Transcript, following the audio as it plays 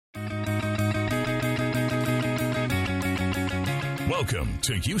Welcome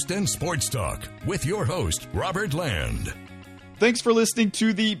to Houston Sports Talk with your host, Robert Land. Thanks for listening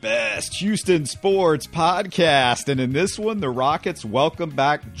to the best Houston sports podcast. And in this one, the Rockets welcome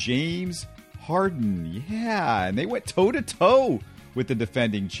back James Harden. Yeah, and they went toe-to-toe with the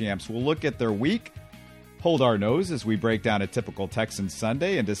defending champs. We'll look at their week, hold our nose as we break down a typical Texan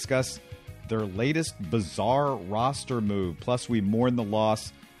Sunday and discuss their latest bizarre roster move. Plus, we mourn the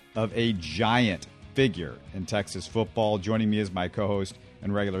loss of a giant figure in Texas football. Joining me is my co-host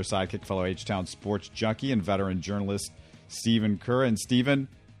and regular sidekick, fellow H-Town sports junkie and veteran journalist, Stephen Kerr. And Stephen,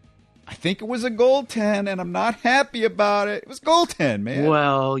 I think it was a goaltend, and I'm not happy about it. It was goaltend, man.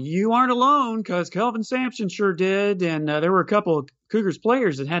 Well, you aren't alone, because Kelvin Sampson sure did, and there were a couple of Cougars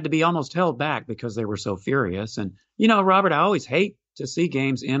players that had to be almost held back because they were so furious. And, you know, Robert, I always hate to see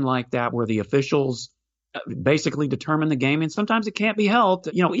games end like that where the officials basically determine the game, and sometimes it can't be helped.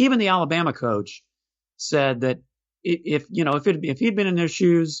 You know, even the Alabama coach said that if he'd been in their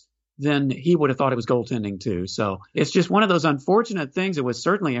shoes, then he would have thought it was goaltending too. So it's just one of those unfortunate things. It was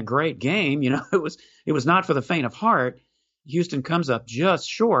certainly a great game. You know, it was not for the faint of heart. Houston comes up just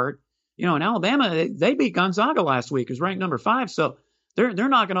short. You know, in Alabama, they beat Gonzaga last week, who's ranked number 5. So they're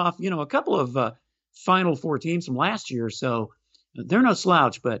knocking off, you know, a couple of Final Four teams from last year. So they're no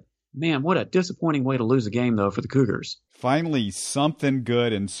slouch, but man, what a disappointing way to lose a game, though, for the Cougars. Finally, something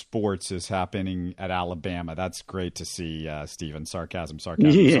good in sports is happening at Alabama. That's great to see, Stephen. Sarcasm.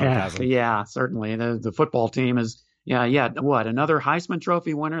 Yeah, certainly. The football team is, another Heisman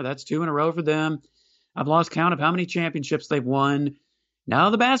Trophy winner. That's 2 in a row for them. I've lost count of how many championships they've won. Now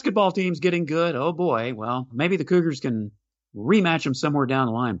the basketball team's getting good. Oh, boy. Well, maybe the Cougars can rematch them somewhere down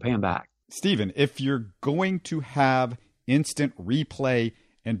the line and pay them back. Stephen, if you're going to have instant replay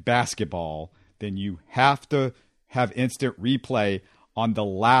in basketball, then you have to have instant replay on the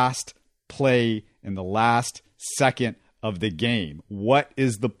last play in the last second of the game. What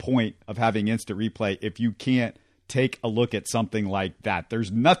is the point of having instant replay if you can't take a look at something like that?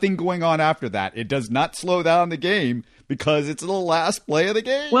 There's nothing going on after that. It does not slow down the game because it's the last play of the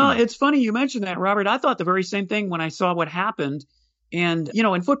game. Well, it's funny you mentioned that, Robert. I thought the very same thing when I saw what happened. And, you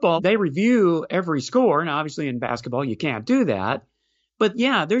know, in football, they review every score. Now, obviously in basketball, you can't do that. But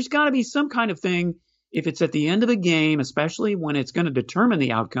yeah, there's got to be some kind of thing if it's at the end of a game, especially when it's going to determine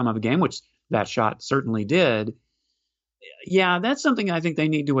the outcome of a game, which that shot certainly did. Yeah, that's something I think they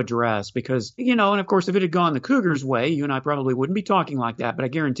need to address because, you know, and of course, if it had gone the Cougars' way, you and I probably wouldn't be talking like that, but I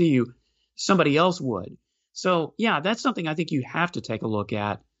guarantee you somebody else would. So, yeah, that's something I think you have to take a look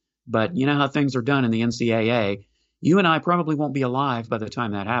at. But you know how things are done in the NCAA. You and I probably won't be alive by the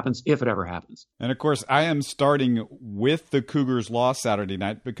time that happens, if it ever happens. And, of course, I am starting with the Cougars' loss Saturday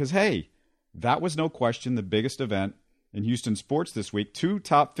night because, hey, that was no question the biggest event in Houston sports this week. 2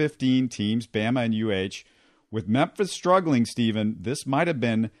 top 15 teams, Bama and UH. With Memphis struggling, Stephen, this might have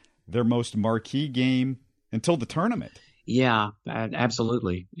been their most marquee game until the tournament. Yeah,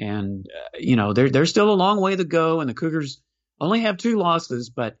 absolutely. And, you know, there's still a long way to go, and the Cougars only have 2 losses.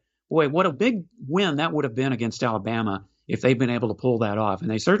 But, boy, what a big win that would have been against Alabama if they'd been able to pull that off. And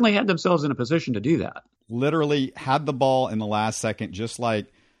they certainly had themselves in a position to do that. Literally had the ball in the last second, just like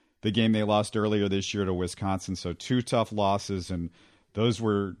the game they lost earlier this year to Wisconsin. So 2 tough losses, and those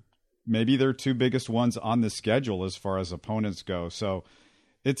were maybe their 2 biggest ones on the schedule as far as opponents go. So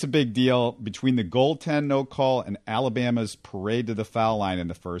it's a big deal between the goaltend no call and Alabama's parade to the foul line in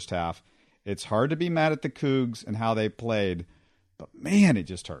the first half. It's hard to be mad at the Cougs and how they played, but man, it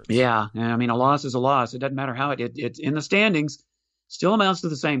just hurts. Yeah, I mean, a loss is a loss. It doesn't matter how it's in the standings, still amounts to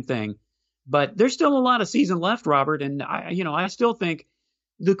the same thing. But there's still a lot of season left, Robert, and I still think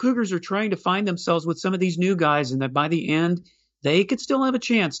the Cougars are trying to find themselves with some of these new guys, and that by the end, they could still have a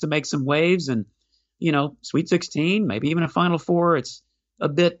chance to make some waves and, you know, Sweet 16, maybe even a Final Four. It's a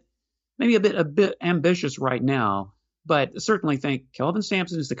bit ambitious right now, but I certainly think Kelvin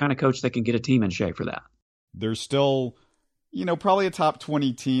Sampson is the kind of coach that can get a team in shape for that. There's still, you know, probably a top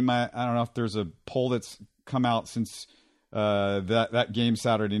 20 team. I don't know if there's a poll that's come out since that game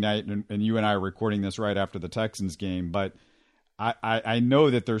Saturday night, and you and I are recording this right after the Texans game, but I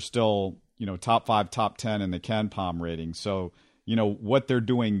know that they're still, you know, top 5, top 10 in the KenPom rating. So, you know, what they're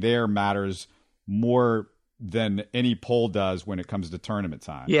doing there matters more than any poll does when it comes to tournament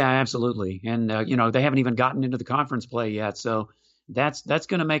time. Yeah, absolutely. And, you know, they haven't even gotten into the conference play yet. So that's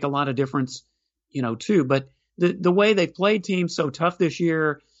going to make a lot of difference, you know, too. But the way they've played teams so tough this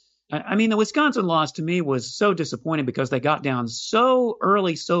year, I mean, the Wisconsin loss to me was so disappointing because they got down so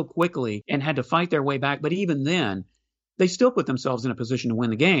early, so quickly and had to fight their way back. But even then, they still put themselves in a position to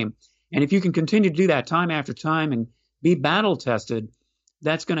win the game. And if you can continue to do that time after time and be battle tested,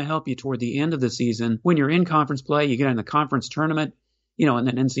 that's going to help you toward the end of the season. When you're in conference play, you get in the conference tournament, and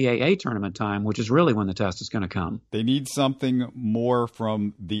then NCAA tournament time, which is really when the test is going to come. They need something more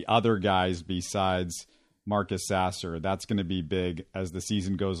from the other guys besides Marcus Sasser. That's going to be big as the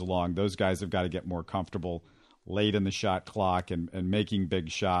season goes along. Those guys have got to get more comfortable late in the shot clock and making big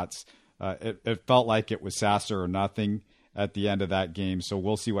shots. It felt like it was Sasser or nothing at the end of that game, so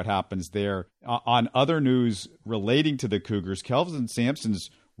we'll see what happens there. On other news relating to the Cougars, Kelvin Sampson's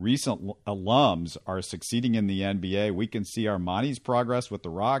recent alums are succeeding in the NBA. We can see Armani's progress with the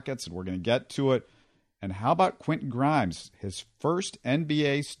Rockets, and we're going to get to it. And how about Quentin Grimes? His first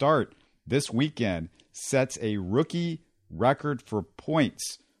NBA start this weekend sets a rookie record for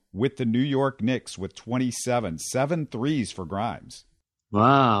points with the New York Knicks with 27, 7 threes for Grimes.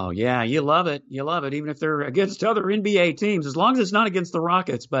 Wow, yeah, you love it. You love it, even if they're against other NBA teams, as long as it's not against the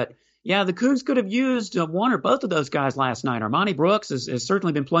Rockets. But yeah, the Cougs could have used one or both of those guys last night. Armani Brooks has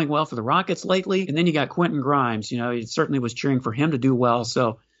certainly been playing well for the Rockets lately. And then you got Quentin Grimes. He certainly was cheering for him to do well.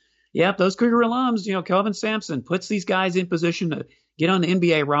 So, yeah, those Cougar alums, Kelvin Sampson puts these guys in position to get on the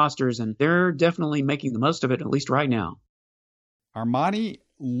NBA rosters, and they're definitely making the most of it, at least right now. Armani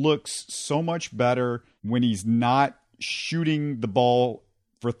looks so much better when he's not shooting the ball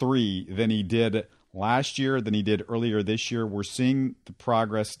for three than he did last year, than he did earlier this year. We're seeing the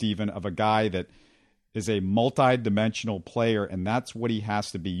progress, Stephen, of a guy that is a multi-dimensional player, and that's what he has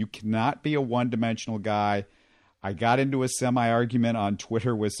to be. You cannot be a one-dimensional guy. I got into a semi-argument on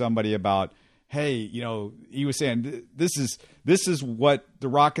Twitter with somebody about, hey, he was saying this is what the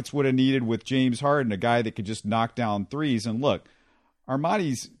Rockets would have needed with James Harden, a guy that could just knock down threes. And look,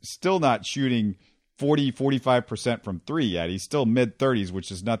 Armani's still not shooting 45% from three yet. He's still mid-30s,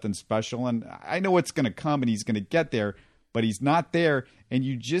 which is nothing special. And I know it's going to come and he's going to get there, but he's not there. And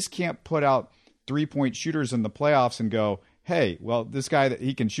you just can't put out three-point shooters in the playoffs and go, hey, well, this guy, that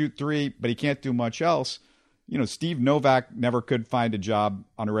he can shoot three, but he can't do much else. Steve Novak never could find a job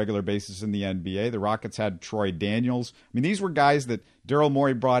on a regular basis in the NBA. The Rockets had Troy Daniels. I mean, these were guys that Daryl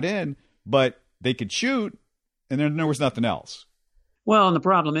Morey brought in, but they could shoot, and then there was nothing else. Well, and the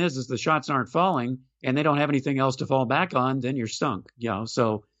problem is the shots aren't falling, and they don't have anything else to fall back on, then you're stunk.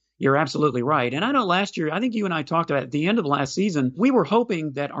 So you're absolutely right. And I know last year, I think you and I talked about at the end of last season, we were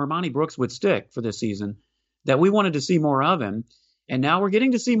hoping that Armani Brooks would stick for this season, that we wanted to see more of him. And now we're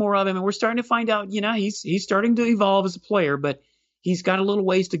getting to see more of him, and we're starting to find out, he's starting to evolve as a player, but he's got a little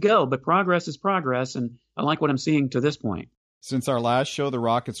ways to go. But progress is progress, and I like what I'm seeing to this point. Since our last show, the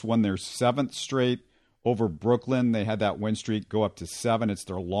Rockets won their 7th straight over Brooklyn. They had that win streak go up to 7. It's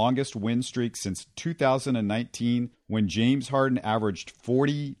their longest win streak since 2019, when James Harden averaged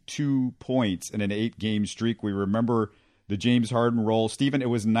 42 points in an 8-game streak. We remember the James Harden role. Stephen, it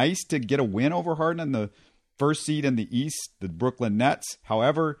was nice to get a win over Harden in the first seed in the East, the Brooklyn Nets.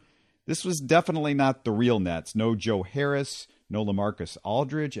 However, this was definitely not the real Nets. No Joe Harris, no LaMarcus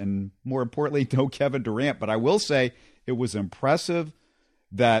Aldridge, and more importantly, no Kevin Durant. But I will say it was impressive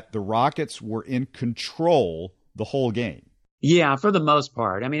that the Rockets were in control the whole game. Yeah, for the most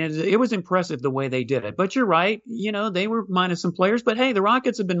part. I mean, it was impressive the way they did it. But you're right. They were minus some players. But, hey, the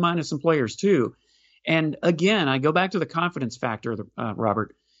Rockets have been minus some players too. And, again, I go back to the confidence factor,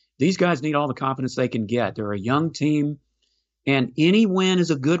 Robert. These guys need all the confidence they can get. They're a young team, and any win is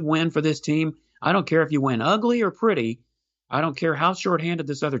a good win for this team. I don't care if you win ugly or pretty. I don't care how shorthanded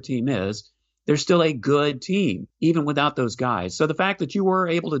this other team is. They're still a good team, even without those guys. So the fact that you were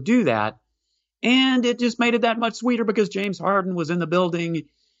able to do that, and it just made it that much sweeter because James Harden was in the building,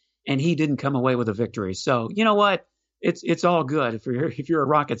 and he didn't come away with a victory. So you know what? It's all good if you're a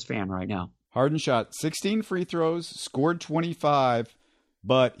Rockets fan right now. Harden shot 16 free throws, scored 25.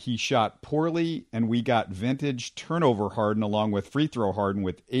 But he shot poorly, and we got vintage turnover Harden along with free throw Harden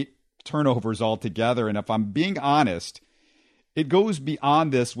with 8 turnovers altogether. And if I'm being honest, it goes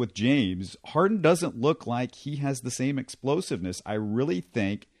beyond this with James. Harden doesn't look like he has the same explosiveness. I really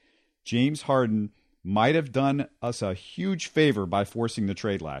think James Harden might have done us a huge favor by forcing the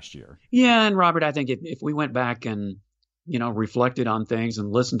trade last year. Yeah, and Robert, I think if we went back and, reflected on things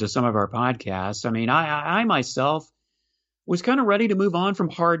and listened to some of our podcasts, I mean, I myself was kind of ready to move on from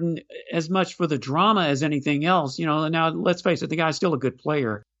Harden as much for the drama as anything else. Now let's face it, the guy's still a good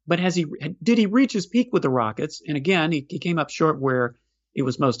player, but did he reach his peak with the Rockets? And again, he came up short where it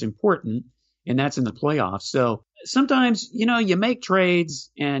was most important, and that's in the playoffs. So sometimes, you make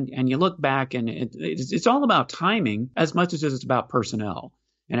trades and you look back, and it's all about timing as much as it's about personnel.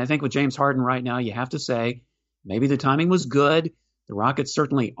 And I think with James Harden right now, you have to say maybe the timing was good. The Rockets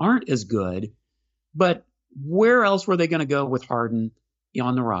certainly aren't as good, but where else were they going to go with Harden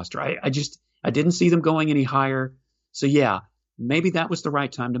on the roster? I didn't see them going any higher. So yeah, maybe that was the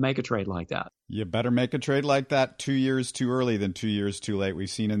right time to make a trade like that. You better make a trade like that 2 years too early than 2 years too late. We've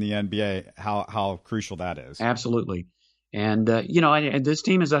seen in the NBA how crucial that is. Absolutely. And, and this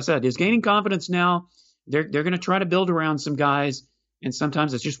team, as I said, is gaining confidence now. They're going to try to build around some guys. And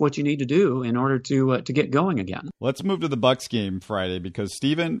sometimes it's just what you need to do in order to get going again. Let's move to the Bucks game Friday because,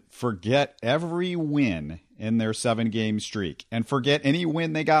 Stephen, forget every win in their 7-game streak and forget any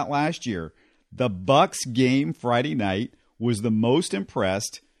win they got last year. The Bucks game Friday night was the most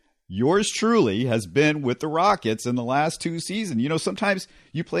impressed yours truly has been with the Rockets in the last 2 seasons. Sometimes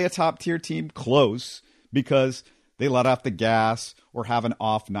you play a top-tier team close because they let off the gas or have an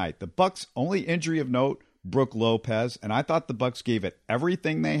off night. The Bucks' only injury of note, Brook Lopez, and I thought the Bucks gave it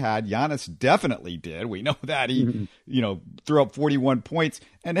everything they had. Giannis definitely did. We know that. He, threw up 41 points.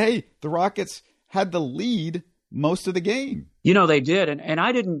 And hey, the Rockets had the lead most of the game. They did. And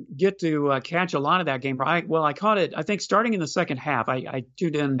I didn't get to catch a lot of that game. I caught it, I think, starting in the second half. I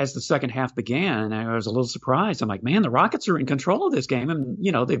tuned in as the second half began, and I was a little surprised. I'm like, man, the Rockets are in control of this game. And,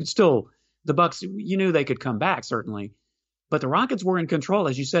 they still, the Bucks, you knew they could come back, certainly. But the Rockets were in control,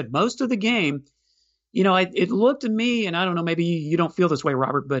 as you said, most of the game. It looked to me, and I don't know, maybe you don't feel this way,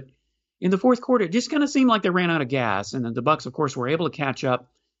 Robert, but in the fourth quarter, it just kind of seemed like they ran out of gas. And then the Bucks, of course, were able to catch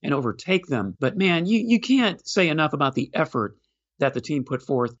up and overtake them. But, man, you can't say enough about the effort that the team put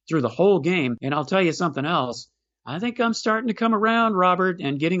forth through the whole game. And I'll tell you something else. I think I'm starting to come around, Robert,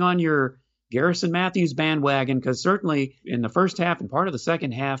 and getting on your Garrison Matthews bandwagon, because certainly in the first half and part of the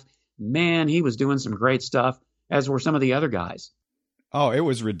second half, man, he was doing some great stuff, as were some of the other guys. Oh, it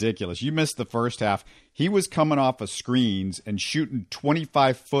was ridiculous. You missed the first half. He was coming off of screens and shooting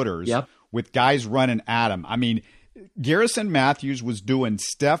 25-footers with guys running at him. I mean, Garrison Matthews was doing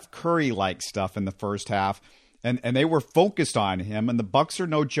Steph Curry-like stuff in the first half, and they were focused on him, and the Bucks are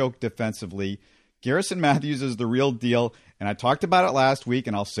no joke defensively. Garrison Matthews is the real deal, and I talked about it last week,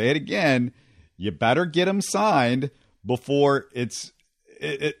 and I'll say it again. You better get him signed before it's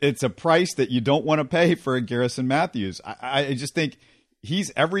a price that you don't want to pay for a Garrison Matthews. I just think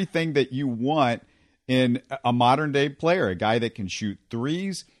he's everything that you want in a modern-day player, a guy that can shoot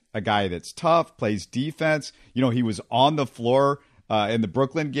threes, a guy that's tough, plays defense. He was on the floor in the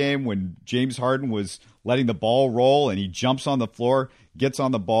Brooklyn game when James Harden was letting the ball roll, and he jumps on the floor, gets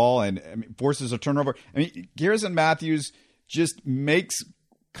on the ball, and forces a turnover. Garrison Matthews just makes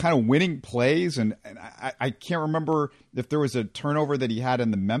kind of winning plays, and I can't remember if there was a turnover that he had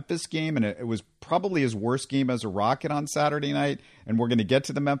in the Memphis game, and it was probably his worst game as a Rocket on Saturday night, and we're going to get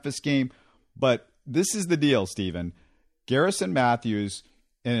to the Memphis game. But this is the deal, Stephen. Garrison Matthews,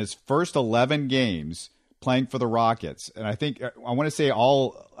 in his first 11 games playing for the Rockets, and I think I want to say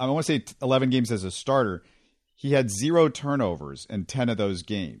 11 games as a starter, he had 0 turnovers in 10 of those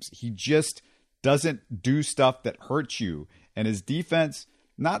games. He just doesn't do stuff that hurts you, and his defense,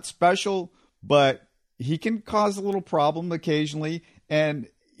 not special, but he can cause a little problem occasionally, and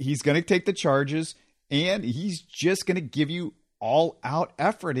he's going to take the charges, and he's just going to give you all-out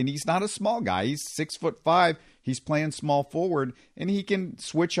effort. And he's not a small guy. He's 6'5". He's playing small forward, and he can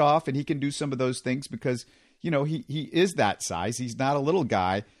switch off, and he can do some of those things because, he is that size. He's not a little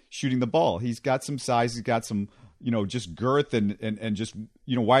guy shooting the ball. He's got some size. He's got some, just girth and just,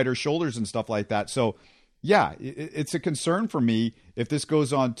 wider shoulders and stuff like that. So, yeah, it's a concern for me if this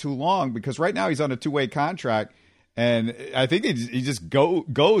goes on too long, because right now he's on a 2-way contract, and I think he just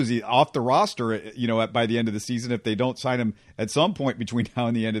goes off the roster, by the end of the season if they don't sign him at some point between now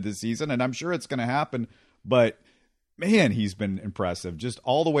and the end of the season, and I'm sure it's going to happen. But, man, he's been impressive just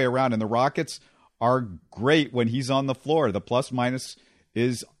all the way around, and the Rockets are great when he's on the floor. The plus-minus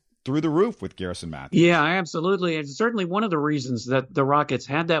is through the roof with Garrison Matthews. Yeah, absolutely. It's certainly one of the reasons that the Rockets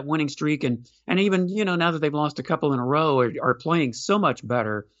had that winning streak, and even, now that they've lost a couple in a row, are playing so much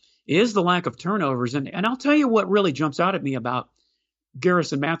better, is the lack of turnovers. And I'll tell you what really jumps out at me about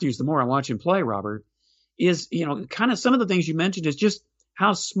Garrison Matthews the more I watch him play, Robert, is, kind of some of the things you mentioned is just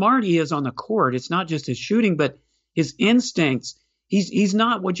how smart he is on the court. It's not just his shooting, but his instincts. He's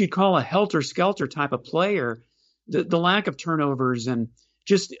not what you'd call a helter-skelter type of player. The lack of turnovers and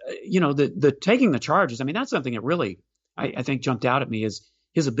just, the taking the charges. That's something that really, I think, jumped out at me is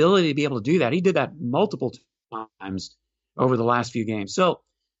his ability to be able to do that. He did that multiple times over the last few games. So,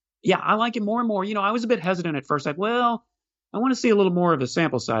 yeah, I like him more and more. I was a bit hesitant at first. I want to see a little more of a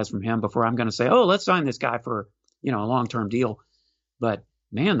sample size from him before I'm going to say, oh, let's sign this guy for, a long-term deal. But,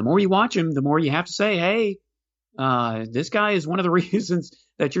 man, the more you watch him, the more you have to say, hey, this guy is one of the reasons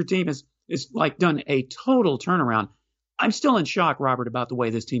that your team is like done a total turnaround. I'm still in shock, Robert, about the way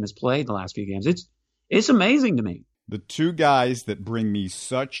this team has played the last few games. It's amazing to me. The two guys that bring me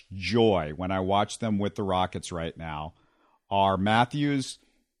such joy when I watch them with the Rockets right now are Matthews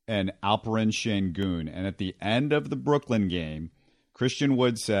and Alperen Şengün. And at the end of the Brooklyn game, Christian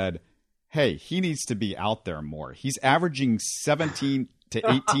Wood said, hey, he needs to be out there more. He's averaging 17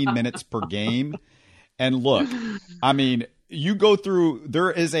 to 18 minutes per game. And look, I mean, you go through, there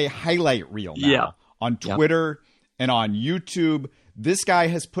is a highlight reel now on Twitter and on YouTube. This guy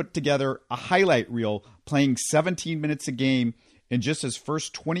has put together a highlight reel playing 17 minutes a game in just his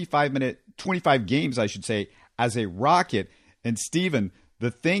first 25 games, I should say, as a Rocket. And Steven,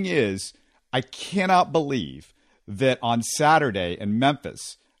 the thing is, I cannot believe that on Saturday in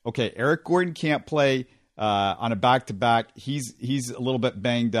Memphis, okay, Eric Gordon can't play on a back-to-back. He's a little bit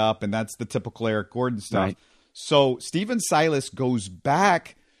banged up, and that's the typical Eric Gordon stuff. Right. So Stephen Silas goes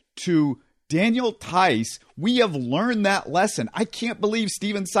back to Daniel Theis. We have learned that lesson. I can't believe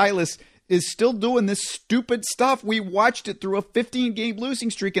Stephen Silas is still doing this stupid stuff. We watched it through a 15-game losing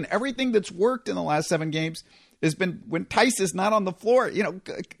streak, and everything that's worked in the last 7 games has been when Theis is not on the floor. You know,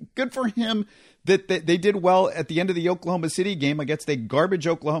 good for him that they did well at the end of the Oklahoma City game against a garbage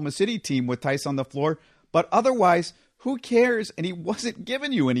Oklahoma City team with Theis on the floor. But otherwise, who cares? And he wasn't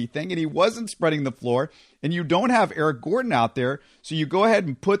giving you anything, and he wasn't spreading the floor, and you don't have Eric Gordon out there. So you go ahead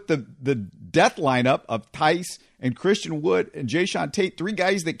and put the death lineup of Theis and Christian Wood and Jae'Sean Tate, 3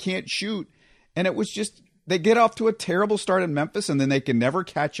 guys that can't shoot. And it was just, they get off to a terrible start in Memphis, and then they can never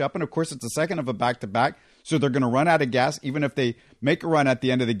catch up. And of course, it's the second of a back-to-back. So they're going to run out of gas, even if they make a run at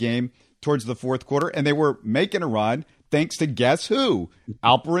the end of the game towards the fourth quarter. And they were making a run thanks to guess who?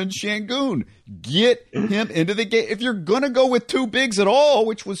 Alperen Şengün. Get him into the game. If you're going to go with 2 bigs at all,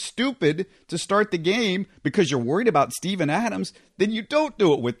 which was stupid to start the game because you're worried about Steven Adams, then you don't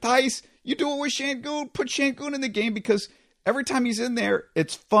do it with Theis. You do it with Şengün. Put Şengün in the game because every time he's in there,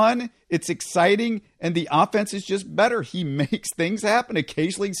 it's fun, it's exciting, and the offense is just better. He makes things happen.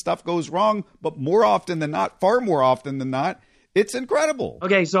 Occasionally stuff goes wrong, but more often than not, far more often than not, it's incredible.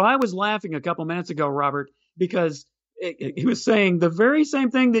 Okay, so I was laughing a couple minutes ago, Robert, because he was saying the very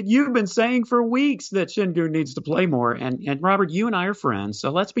same thing that you've been saying for weeks, that Şengün needs to play more. And Robert, you and I are friends,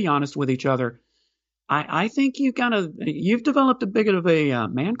 so let's be honest with each other. I think you've developed a bit of a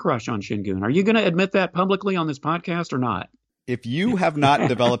man crush on Şengün. Are you going to admit that publicly on this podcast or not? If you have not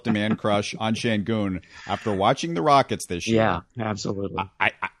developed a man crush on Şengün after watching the Rockets this year, yeah, absolutely.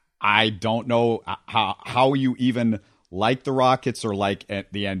 I don't know how you even like the Rockets or like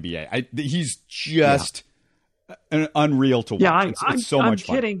the NBA. He's just unreal to watch. Yeah, it's so much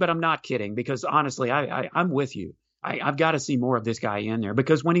fun. I'm kidding, but I'm not kidding because honestly, I'm with you. I've got to see more of this guy in there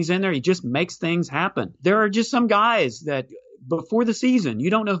because when he's in there, he just makes things happen. There are just some guys that before the season, you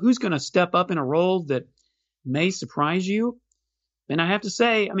don't know who's going to step up in a role that may surprise you. And I have to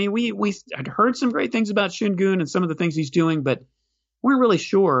say, I mean, we had heard some great things about Şengün and some of the things he's doing, but weren't really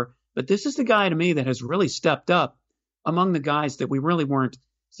sure. But this is the guy to me that has really stepped up among the guys that we really weren't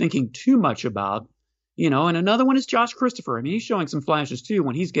thinking too much about. You know, and another one is Josh Christopher. I mean, he's showing some flashes too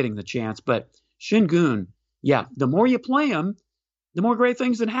when he's getting the chance. But Şengün, yeah, the more you play him, the more great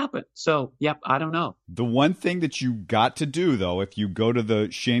things that happen. So, yep, I don't know. The one thing that you got to do, though, if you go to the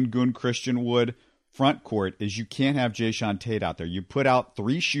Şengün Christian Wood front court, is you can't have Jae'Sean Tate out there. You put out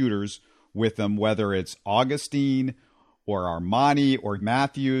 3 shooters with them, whether it's Augustine or Armani or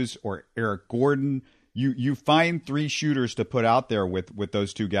Matthews or Eric Gordon. You find 3 shooters to put out there with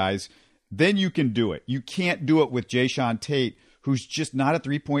those 2 guys. Then you can do it. You can't do it with Jae'Sean Tate, who's just not a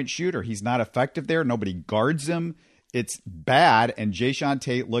 3-point shooter. He's not effective there. Nobody guards him. It's bad. And Jae'Sean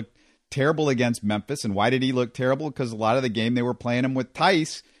Tate looked terrible against Memphis. And why did he look terrible? Because a lot of the game they were playing him with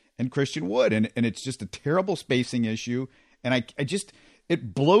Theis and Christian Wood. And it's just a terrible spacing issue. And I just,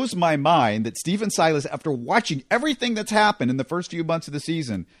 it blows my mind that Stephen Silas, after watching everything that's happened in the first few months of the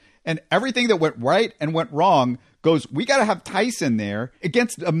season and everything that went right and went wrong, goes, we got to have Theis in there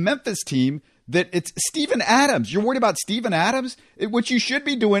against a Memphis team that it's Steven Adams. You're worried about Steven Adams? What you should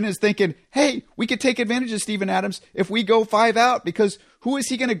be doing is thinking, hey, we could take advantage of Steven Adams if we go 5 out, because who is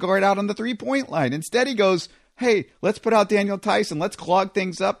he going to guard out on the 3-point line? Instead, he goes, hey, let's put out Daniel Theis and let's clog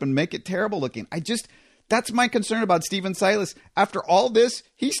things up and make it terrible looking. That's my concern about Stephen Silas. After all this,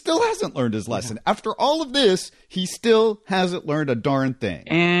 he still hasn't learned his lesson. Yeah. After all of this, he still hasn't learned a darn thing.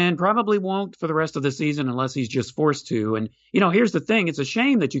 And probably won't for the rest of the season unless he's just forced to. And, you know, here's the thing. It's a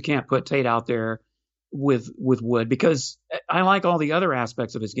shame that you can't put Tate out there with Wood, because I like all the other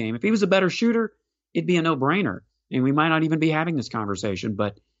aspects of his game. If he was a better shooter, it'd be a no-brainer. And we might not even be having this conversation.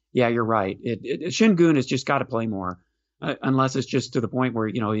 But, yeah, you're right. Şengün has just got to play more, unless it's just to the point where,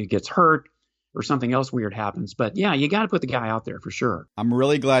 you know, he gets hurt or something else weird happens. But, yeah, you got to put the guy out there for sure. I'm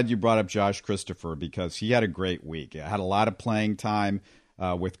really glad you brought up Josh Christopher because he had a great week. Had a lot of playing time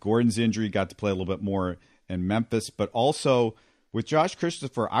with Gordon's injury, got to play a little bit more in Memphis, but also with Josh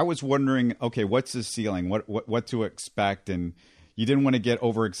Christopher, I was wondering, okay, what's his ceiling? What to expect? And you didn't want to get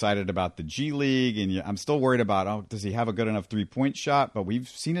overexcited about the G League, and I'm still worried about, does he have a good enough three-point shot? But we've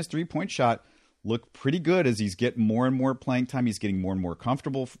seen his three-point shot look pretty good as he's getting more and more playing time. He's getting more and more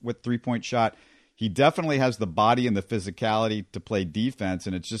comfortable with three-point shot. He definitely has the body and the physicality to play defense,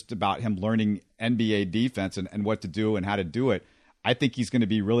 and it's just about him learning NBA defense and what to do and how to do it. I think he's going to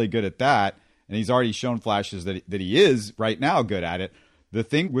be really good at that, and he's already shown flashes that he is right now good at it. The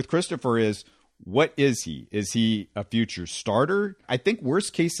thing with Christopher is, what is he? Is he a future starter? I think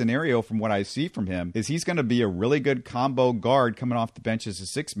worst case scenario from what I see from him is he's going to be a really good combo guard coming off the bench as a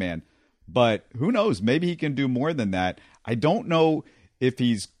six-man. But who knows? Maybe he can do more than that. I don't know if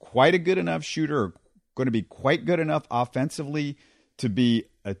he's quite a good enough shooter or going to be quite good enough offensively to be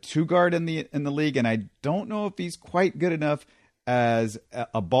a two guard in the league. And I don't know if he's quite good enough as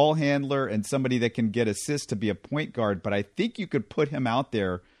a ball handler and somebody that can get assists to be a point guard. But I think you could put him out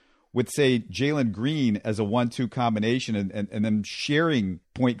there with, say, Jalen Green as a 1-2 combination and them sharing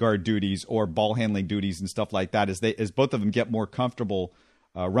point guard duties or ball handling duties and stuff like that as both of them get more comfortable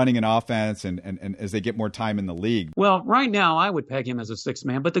running an offense and as they get more time in the league. Well, right now I would peg him as a sixth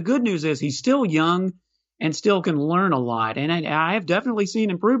man, but the good news is he's still young and still can learn a lot. And I have definitely seen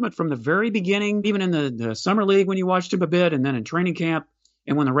improvement from the very beginning, even in the summer league when you watched him a bit, and then in training camp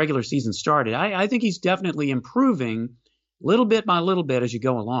and when the regular season started. I think he's definitely improving little bit by little bit as you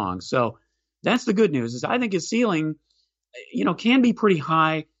go along. So that's the good news, is I think his ceiling, can be pretty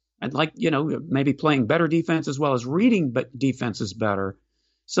high. I'd like, maybe playing better defense as well as reading defenses better.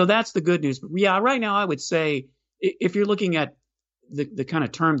 So that's the good news. But yeah, right now I would say if you're looking at the kind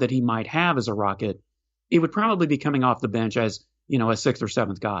of term that he might have as a Rocket, it would probably be coming off the bench as, a sixth or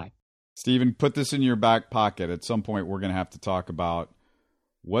seventh guy. Steven, put this in your back pocket. At some point, we're going to have to talk about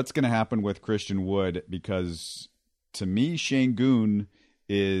what's going to happen with Christian Wood, because to me, Şengün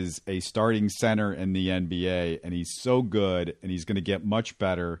is a starting center in the NBA, and he's so good, and he's going to get much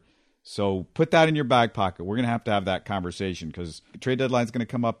better. So put that in your back pocket. We're going to have that conversation, because the trade deadline is going to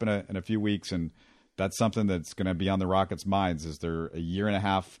come up in a few weeks, and that's something that's going to be on the Rockets' minds. Is there a year and a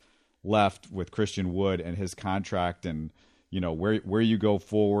half left with Christian Wood and his contract, and where you go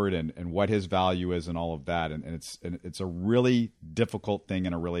forward and what his value is and all of that. And it's a really difficult thing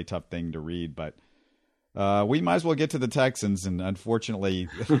and a really tough thing to read, but we might as well get to the Texans, and unfortunately,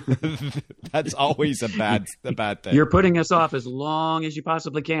 that's always a bad thing. You're putting us off as long as you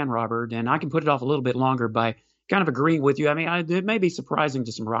possibly can, Robert, and I can put it off a little bit longer by kind of agreeing with you. I mean, it may be surprising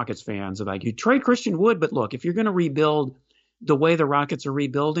to some Rockets fans about you trade Christian Wood, but look, if you're going to rebuild the way the Rockets are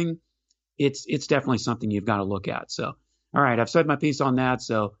rebuilding, it's definitely something you've got to look at. So, all right, I've said my piece on that.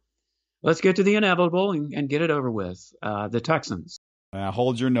 So let's get to the inevitable and get it over with. The Texans.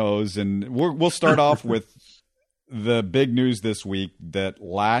 Hold your nose, and we'll start off with the big news this week that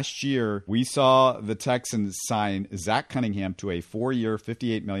last year we saw the Texans sign Zach Cunningham to a 4-year,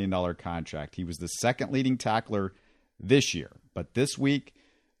 $58 million contract. He was the second leading tackler this year, but this week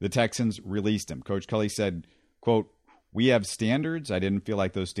the Texans released him. Coach Kelly said, quote, "We have standards. I didn't feel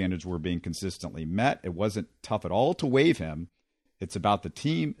like those standards were being consistently met. It wasn't tough at all to waive him. It's about the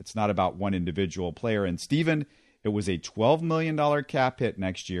team. It's not about one individual player." And Steven, it was a $12 million cap hit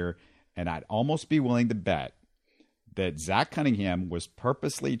next year, and I'd almost be willing to bet that Zach Cunningham was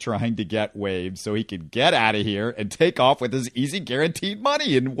purposely trying to get waived so he could get out of here and take off with his easy guaranteed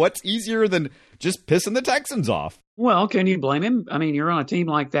money. And what's easier than just pissing the Texans off? Well, can you blame him? I mean, you're on a team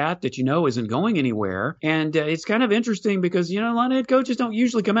like that isn't going anywhere. And it's kind of interesting because, a lot of head coaches don't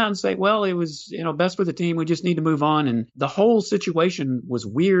usually come out and say, well, it was, best for the team. We just need to move on. And the whole situation was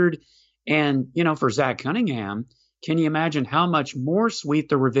weird. And, for Zach Cunningham, can you imagine how much more sweet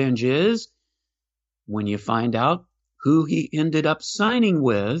the revenge is when you find out who he ended up signing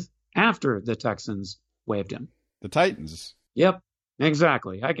with after the Texans waived him? The Titans. Yep,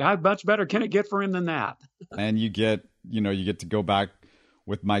 exactly. How much better can it get for him than that? And you get to go back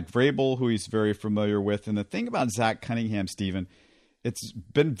with Mike Vrabel, who he's very familiar with. And the thing about Zach Cunningham, Steven, it's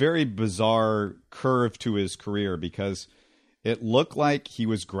been very bizarre curve to his career, because it looked like he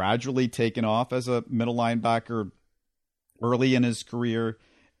was gradually taken off as a middle linebacker early in his career,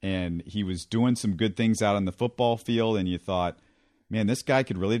 and he was doing some good things out on the football field, and you thought, man, this guy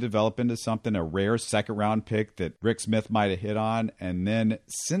could really develop into something, a rare second-round pick that Rick Smith might have hit on. And then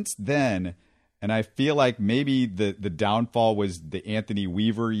since then, and I feel like maybe the downfall was the Anthony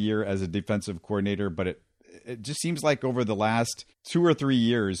Weaver year as a defensive coordinator, but it just seems like over the last 2 or 3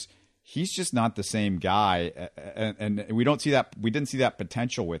 years, he's just not the same guy, and we didn't see that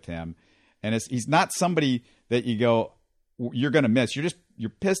potential with him. And he's not somebody that you go, you're going to miss. you're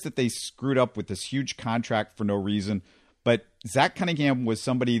pissed that they screwed up with this huge contract for no reason. But Zach Cunningham was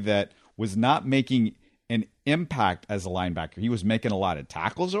somebody that was not making an impact as a linebacker. He was making a lot of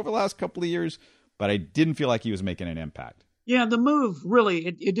tackles over the last couple of years, but I didn't feel like he was making an impact. Yeah, the move really,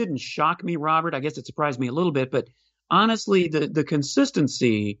 it didn't shock me, Robert. I guess it surprised me a little bit, but honestly, the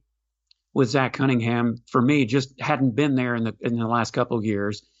consistency with Zach Cunningham for me just hadn't been there in the last couple of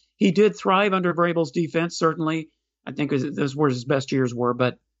years. He did thrive under Vrabel's defense, certainly. I think those were his best years were,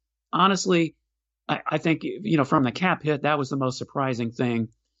 but honestly, I think, from the cap hit, that was the most surprising thing.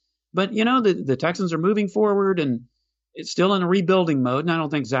 But, the Texans are moving forward and it's still in a rebuilding mode. And I don't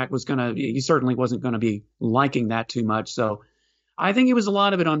think Zach he certainly wasn't going to be liking that too much. So I think it was a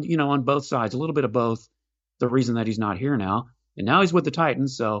lot of it on both sides, a little bit of both, the reason that he's not here now. And now he's with the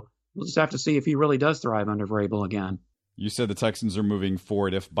Titans. So we'll just have to see if he really does thrive under Vrabel again. You said the Texans are moving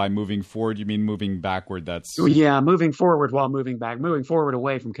forward. If by moving forward, you mean moving backward, that's... Yeah, moving forward while moving back. Moving forward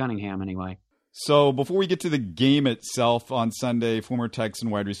away from Cunningham anyway. So before we get to the game itself on Sunday, former Texan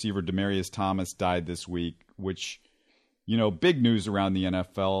wide receiver Demaryius Thomas died this week, which, big news around the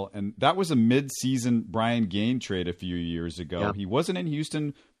NFL. And that was a mid-season Brian Gaine trade a few years ago. Yep. He wasn't in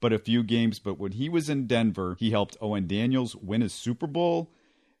Houston, but a few games. But when he was in Denver, he helped Owen Daniels win his Super Bowl.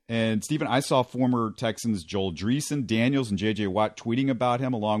 And, Stephen, I saw former Texans Joel Dreesen, Daniels, and J.J. Watt tweeting about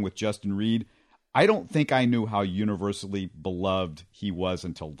him along with Justin Reed. I don't think I knew how universally beloved he was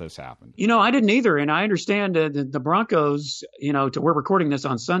until this happened. I didn't either. And I understand the Broncos, we're recording this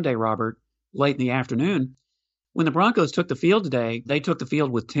on Sunday, Robert, late in the afternoon. When the Broncos took the field today, they took the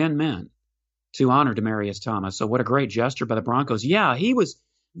field with 10 men to honor Demaryius Thomas. So what a great gesture by the Broncos. Yeah, he was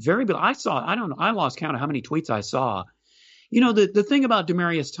very good. I lost count of how many tweets I saw. The thing about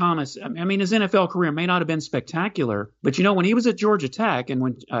Demaryius Thomas, his NFL career may not have been spectacular, but, when he was at Georgia Tech and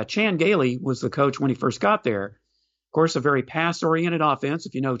when Chan Gailey was the coach when he first got there, of course, a very pass-oriented offense,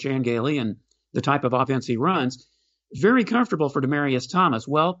 if you know Chan Gailey and the type of offense he runs, very comfortable for Demaryius Thomas.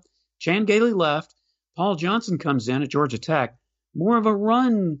 Well, Chan Gailey left. Paul Johnson comes in at Georgia Tech, more of a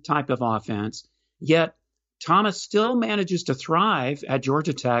run type of offense, yet Thomas still manages to thrive at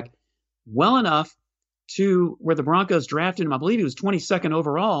Georgia Tech well enough to where the Broncos drafted him. I believe he was 22nd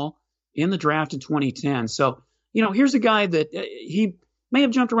overall in the draft in 2010. So, here's a guy that he may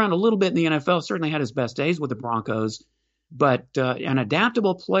have jumped around a little bit in the NFL, certainly had his best days with the Broncos, but an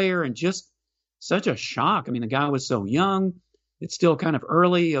adaptable player and just such a shock. The guy was so young. It's still kind of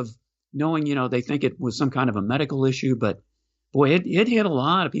early of knowing, they think it was some kind of a medical issue, but boy, it hit a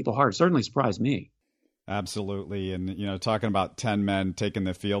lot of people hard. It certainly surprised me. Absolutely. And, talking about 10 men taking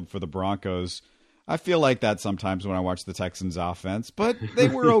the field for the Broncos, I feel like that sometimes when I watch the Texans offense, but they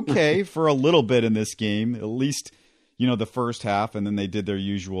were okay for a little bit in this game, at least, the first half, and then they did their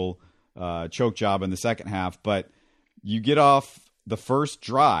usual choke job in the second half. But you get off the first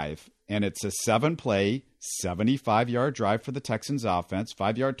drive, and it's a 7-play, 75-yard drive for the Texans offense,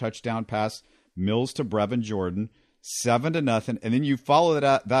 5-yard touchdown pass, Mills to Brevin Jordan, 7-0. And then you follow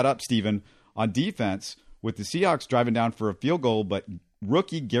that up, Stephen, on defense with the Seahawks driving down for a field goal, but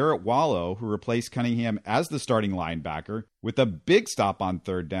rookie Garrett Wallow, who replaced Cunningham as the starting linebacker, with a big stop on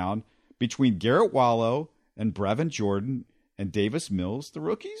third down between Garrett Wallow and Brevin Jordan and Davis Mills. The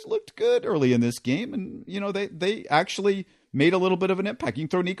rookies looked good early in this game, and they actually made a little bit of an impact. You can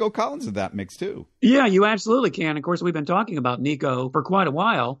throw Nico Collins in that mix too. Yeah, you absolutely can. Of course, we've been talking about Nico for quite a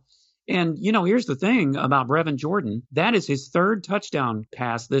while. And, here's the thing about Brevin Jordan. That is his third touchdown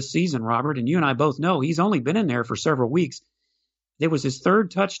pass this season, Robert. And you and I both know he's only been in there for several weeks. It was his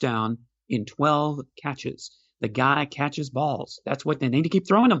third touchdown in 12 catches. The guy catches balls. That's what they need to keep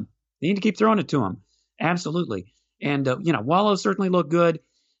throwing them. They need to keep throwing it to him. Absolutely. And, Wallow certainly looked good.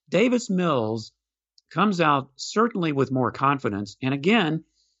 Davis Mills comes out certainly with more confidence. And again,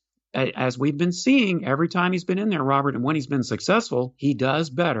 as we've been seeing every time he's been in there, Robert, and when he's been successful, he does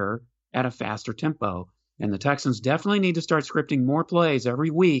better at a faster tempo. And the Texans definitely need to start scripting more plays every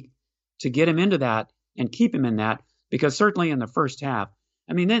week to get him into that and keep him in that. Because certainly in the first half,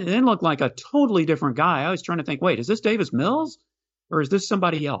 it didn't look like a totally different guy. I was trying to think, wait, is this Davis Mills or is this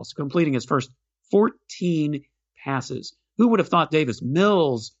somebody else completing his first 14 passes? Who would have thought Davis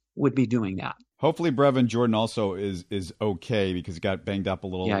Mills would be doing that? Hopefully Brevin Jordan also is okay because he got banged up a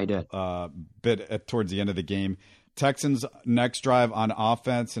little bit towards the end of the game. Texans next drive on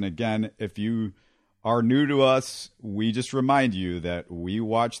offense. And again, if you are new to us, we just remind you that we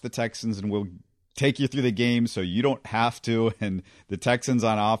watch the Texans and we'll take you through the game so you don't have to. And the Texans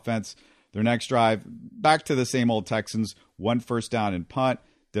on offense, their next drive, back to the same old Texans, 1 first down and punt.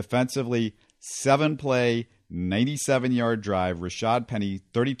 Defensively, 7-play, 97-yard drive. Rashad Penny,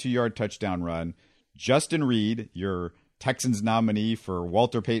 32-yard touchdown run. Justin Reed, your Texans nominee for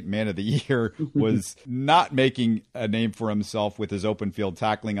Walter Payton Man of the Year, was not making a name for himself with his open field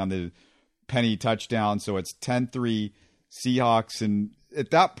tackling on the Penny touchdown. So it's 10-3 Seahawks. And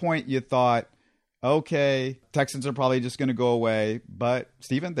at that point, you thought, okay, Texans are probably just going to go away. But,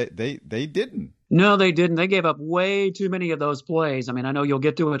 Stephen, they didn't. No, they didn't. They gave up way too many of those plays. I mean, I know you'll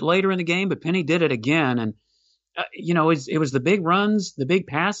get to it later in the game, but Penny did it again. And, it was the big runs, the big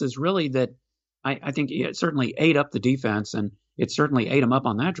passes, really, that I think it certainly ate up the defense, and it certainly ate them up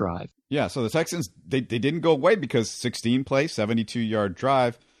on that drive. Yeah, so the Texans, they didn't go away because 16 play, 72-yard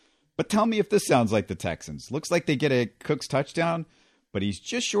drive. But tell me if this sounds like the Texans. Looks like they get a Cooks touchdown, but he's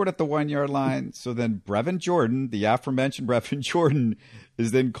just short at the 1-yard line. So then Brevin Jordan, the aforementioned Brevin Jordan, is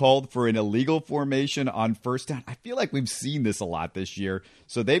then called for an illegal formation on first down. I feel like we've seen this a lot this year.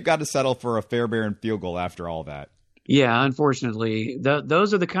 So they've got to settle for a Fairbairn field goal after all that. Yeah, unfortunately,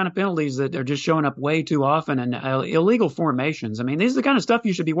 those are the kind of penalties that are just showing up way too often, and illegal formations. I mean, these are the kind of stuff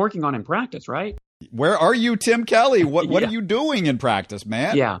you should be working on in practice, right? Where are you, Tim Kelly? What are you doing in practice,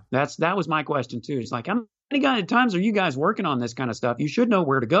 man? Yeah, that was my question too. It's like, how many times are you guys working on this kind of stuff? You should know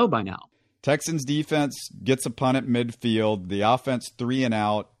where to go by now. Texans defense gets a punt at midfield. The offense 3 and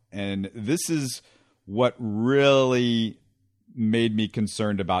out, and this is what really made me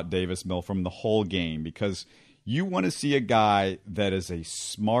concerned about Davis Mills from the whole game, because you want to see a guy that is a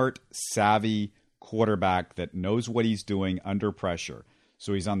smart, savvy quarterback that knows what he's doing under pressure.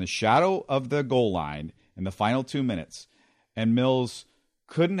 So he's on the shadow of the goal line in the final 2 minutes, and Mills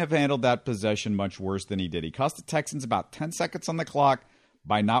couldn't have handled that possession much worse than he did. He cost the Texans about 10 seconds on the clock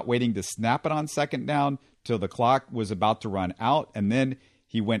by not waiting to snap it on second down till the clock was about to run out, and then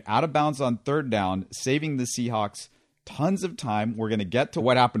he went out of bounds on third down, saving the Seahawks tons of time. We're going to get to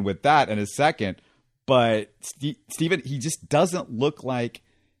what happened with that in a second. But, Stephen, he just doesn't look like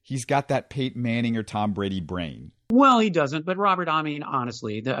he's got that Peyton Manning or Tom Brady brain. Well, he doesn't. But, Robert, I mean,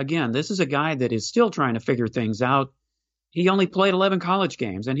 honestly, again, this is a guy that is still trying to figure things out. He only played 11 college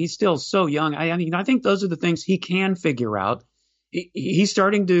games, and he's still so young. I mean, I think those are the things he can figure out. He's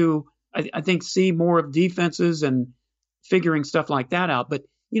starting to, I think, see more of defenses and figuring stuff like that out. But,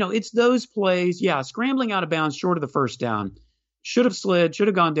 it's those plays, scrambling out of bounds short of the first down. Should have slid, should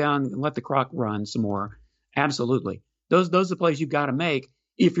have gone down and let the clock run some more. Absolutely. Those are the plays you've got to make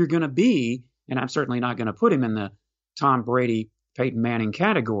if you're going to be, and I'm certainly not going to put him in the Tom Brady, Peyton Manning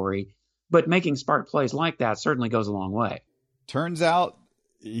category, but making smart plays like that certainly goes a long way. Turns out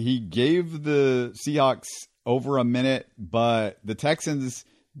he gave the Seahawks over a minute, but the Texans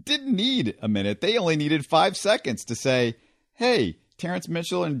didn't need a minute. They only needed 5 seconds to say, hey, Terrence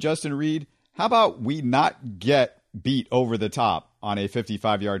Mitchell and Justin Reed, how about we not get beat over the top on a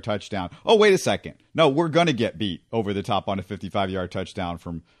 55-yard touchdown? Oh, wait a second. No, we're going to get beat over the top on a 55-yard touchdown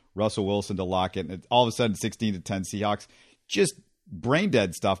from Russell Wilson to Lockett. And all of a sudden, 16-10 Seahawks. Just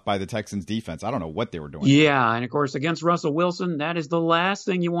brain-dead stuff by the Texans defense. I don't know what they were doing. Yeah, and of course, against Russell Wilson, that is the last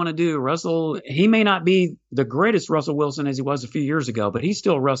thing you want to do. Russell, he may not be the greatest Russell Wilson as he was a few years ago, but he's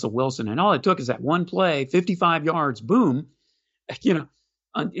still Russell Wilson. And all it took is that one play, 55 yards, boom.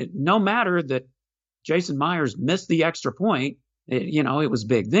 No matter that Jason Myers missed the extra point. It was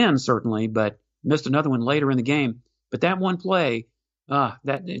big then, certainly, but missed another one later in the game. But that one play,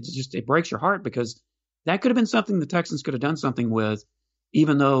 it breaks your heart, because that could have been something the Texans could have done something with,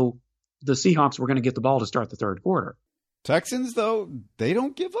 even though the Seahawks were going to get the ball to start the third quarter. Texans, though, they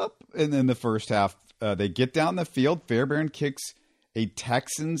don't give up in the first half. They get down the field. Fairbairn kicks a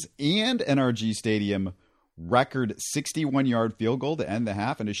Texans and NRG Stadium record 61-yard field goal to end the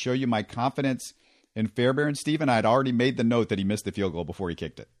half. And to show you my confidence in Fairbairn, Stephen, I had already made the note that he missed the field goal before he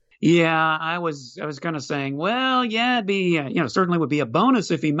kicked it. Yeah, I was kind of saying, well, yeah, it'd be, certainly would be a bonus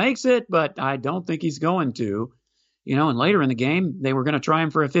if he makes it, but I don't think he's going to. And later in the game, they were going to try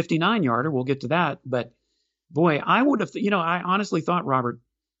him for a 59-yarder. We'll get to that. But boy, I would have, I honestly thought, Robert,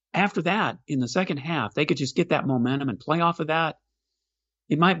 after that, in the second half, they could just get that momentum and play off of that.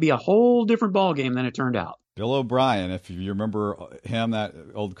 It might be a whole different ball game than it turned out. Bill O'Brien, if you remember him, that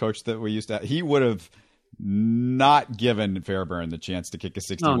old coach that we used to have, he would have not given Fairbairn the chance to kick a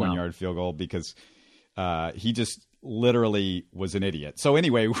 61-yard field goal, because he just literally was an idiot. So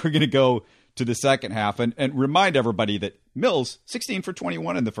anyway, we're going to go to the second half and remind everybody that Mills, 16 for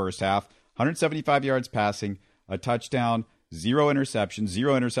 21 in the first half, 175 yards passing, a touchdown, 0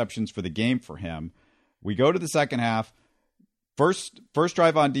 interceptions for the game for him. We go to the second half. First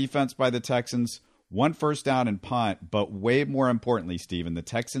drive on defense by the Texans, 1 first down and punt, but way more importantly, Stephen, the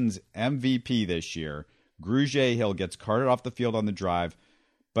Texans' MVP this year, Grugier Hill, gets carted off the field on the drive,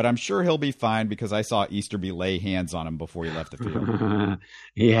 but I'm sure he'll be fine, because I saw Easterby lay hands on him before he left the field.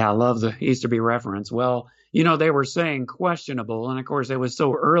 Yeah, I love the Easterby reference. Well, they were saying questionable. And of course, it was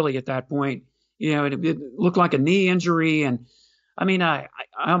so early at that point. It looked like a knee injury. And I mean, I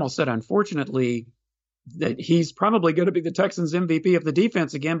almost said, unfortunately, that he's probably going to be the Texans MVP of the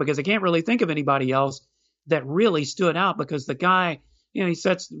defense again, because I can't really think of anybody else that really stood out, because the guy, he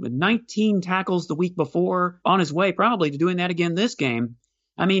sets 19 tackles the week before, on his way probably to doing that again this game.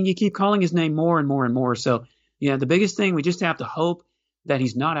 I mean, you keep calling his name more and more and more. So, the biggest thing, we just have to hope that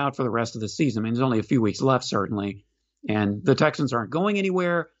he's not out for the rest of the season. I mean, there's only a few weeks left, certainly, and the Texans aren't going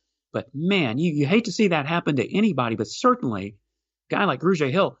anywhere. But, man, you hate to see that happen to anybody, but certainly a guy like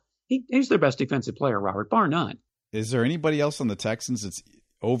Grugier Hill, he's their best defensive player, Robert, bar none. Is there anybody else on the Texans that's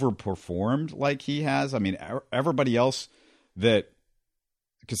overperformed like he has? I mean, everybody else that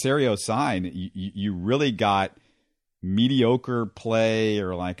Caserio signed, you really got mediocre play,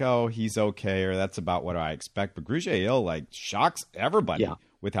 or like, oh, he's okay, or that's about what I expect. But Grugier Hill shocks everybody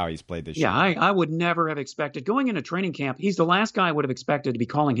with how he's played this year. Yeah, I would never have expected going into training camp. He's the last guy I would have expected to be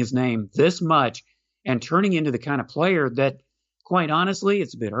calling his name this much and turning into the kind of player that, quite honestly,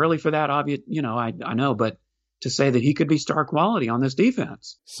 it's a bit early for that. Obvious, I know, but to say that he could be star quality on this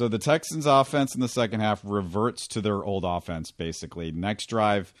defense. So the Texans offense in the second half reverts to their old offense, basically. Next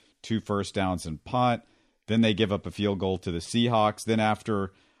drive, 2 first downs and punt. Then they give up a field goal to the Seahawks. Then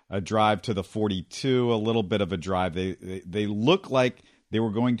after a drive to the 42, a little bit of a drive, they look like they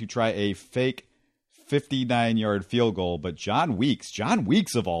were going to try a fake 59-yard field goal, but John Weeks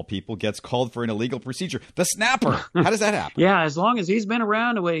of all people, gets called for an illegal procedure. The snapper. How does that happen? Yeah, as long as he's been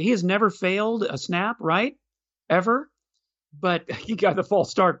around, he has never failed a snap, right? Ever. But he got the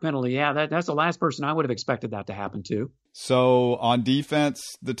false start penalty. Yeah, that's the last person I would have expected that to happen to. So on defense,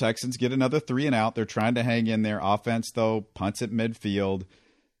 the Texans get another 3 and out. They're trying to hang in there. Offense, though, punts at midfield.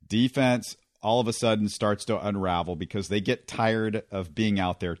 Defense all of a sudden starts to unravel because they get tired of being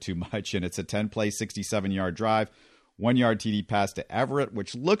out there too much. And it's a 10-play, 67-yard drive, 1-yard TD pass to Everett,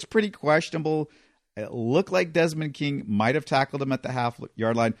 which looks pretty questionable. It looked like Desmond King might have tackled him at the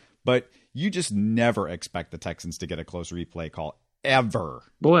half-yard line, but you just never expect the Texans to get a close replay call, ever.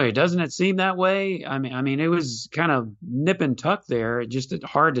 Boy, doesn't it seem that way? I mean, it was kind of nip and tuck there. Just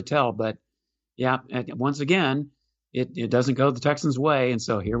hard to tell. But, yeah, once again, it doesn't go the Texans' way. And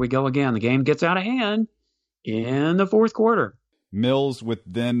so here we go again. The game gets out of hand in the fourth quarter. Mills with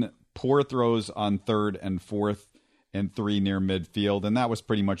then poor throws on 3rd and 4th and 3 near midfield. And that was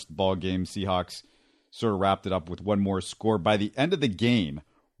pretty much the ball game. Seahawks sort of wrapped it up with one more score. By the end of the game,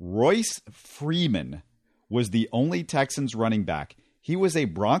 Royce Freeman was the only Texans running back. He was a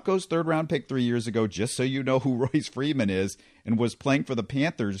Broncos 3rd-round pick 3 years ago, just so you know who Royce Freeman is, and was playing for the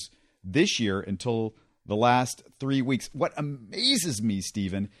Panthers this year until the last 3 weeks. What amazes me,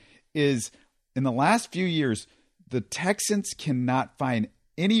 Stephen, is in the last few years, the Texans cannot find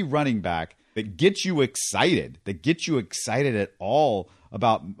any running back that gets you excited, at all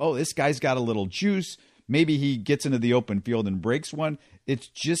about, oh, this guy's got a little juice. Maybe he gets into the open field and breaks one. It's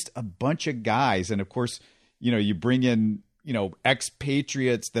just a bunch of guys. And of course, you bring in,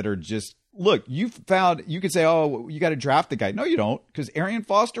 expatriates that are just, look, you could say, oh, you got to draft the guy. No, you don't, because Arian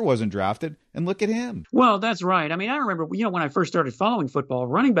Foster wasn't drafted. And look at him. Well, that's right. I mean, I remember, when I first started following football,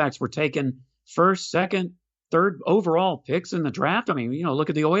 running backs were taken 1st, 2nd, 3rd overall picks in the draft. I mean, look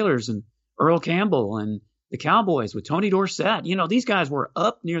at the Oilers and Earl Campbell and the Cowboys with Tony Dorsett. These guys were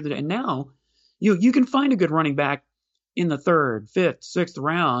up near and now you can find a good running back in the 3rd, 5th, 6th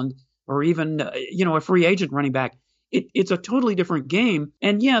round, or even, a free agent running back. It's a totally different game.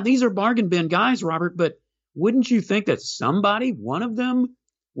 And yeah, these are bargain bin guys, Robert, but wouldn't you think that one of them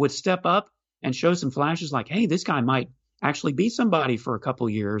would step up and show some flashes like, hey, this guy might actually be somebody for a couple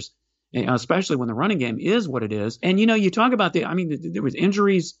years, especially when the running game is what it is. And, you talk about there was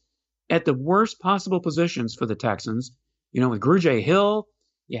injuries at the worst possible positions for the Texans, with Grugier Hill.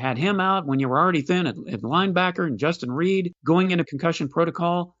 You had him out when you were already thin at linebacker, and Justin Reed going into concussion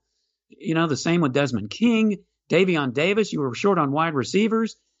protocol. The same with Desmond King, Davion Davis. You were short on wide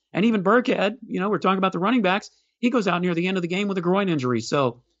receivers. And even Burkhead, we're talking about the running backs. He goes out near the end of the game with a groin injury.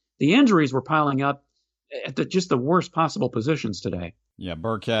 So the injuries were piling up at just the worst possible positions today. Yeah,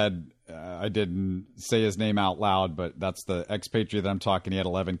 Burkhead, I didn't say his name out loud, but that's the expatriate that I'm talking. He had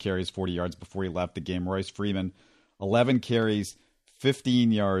 11 carries, 40 yards before he left the game. Royce Freeman, 11 carries,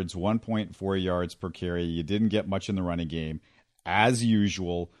 15 yards, 1.4 yards per carry. You didn't get much in the running game, as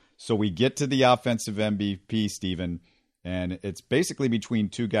usual. So we get to the offensive MVP, Stephen, and it's basically between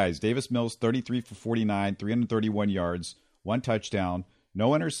two guys. Davis Mills, 33 for 49, 331 yards, 1 touchdown,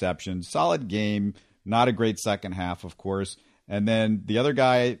 no interceptions, solid game, not a great second half, of course. And then the other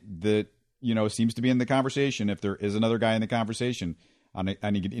guy that, seems to be in the conversation, if there is another guy in the conversation on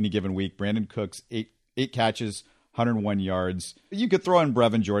any given week, Brandon Cooks, 8 catches, 101 yards. You could throw in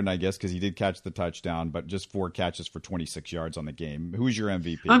Brevin Jordan, I guess, because he did catch the touchdown, but just 4 catches for 26 yards on the game. Who's your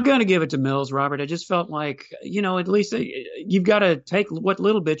MVP? I'm going to give it to Mills, Robert. I just felt like, at least you've got to take what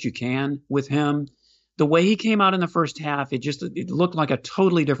little bit you can with him. The way he came out in the first half, it looked like a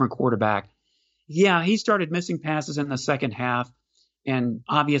totally different quarterback. Yeah, he started missing passes in the second half, and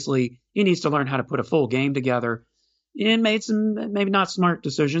obviously he needs to learn how to put a full game together. And made some maybe not smart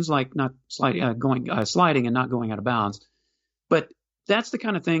decisions, like not sliding and not going out of bounds. But that's the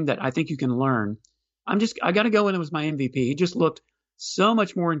kind of thing that I think you can learn. I got to go in as my MVP. He just looked so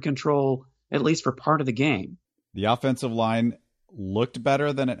much more in control, at least for part of the game. The offensive line looked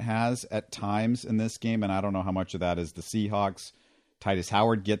better than it has at times in this game, and I don't know how much of that is the Seahawks. Titus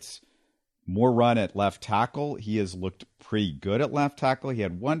Howard gets more run at left tackle. He has looked pretty good at left tackle. He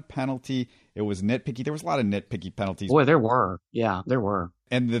had 1 penalty. It was nitpicky. There was a lot of nitpicky penalties. Boy, there were. Yeah, there were.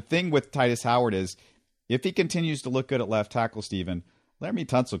 And the thing with Titus Howard is if he continues to look good at left tackle, Stephen, Laremy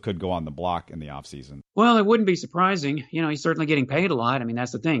Tunsil could go on the block in the offseason. Well, it wouldn't be surprising. He's certainly getting paid a lot. I mean,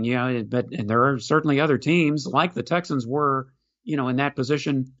 that's the thing. But there are certainly other teams like the Texans were, in that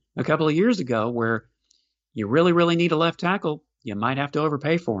position a couple of years ago where you really, really need a left tackle. You might have to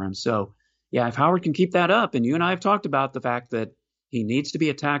overpay for him. So, yeah, if Howard can keep that up, and you and I have talked about the fact that he needs to be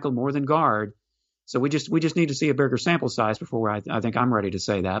a tackle more than guard. So we just need to see a bigger sample size before I think I'm ready to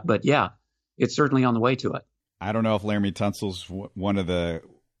say that. But yeah, it's certainly on the way to it. I don't know if Laremy Tunsil's one of the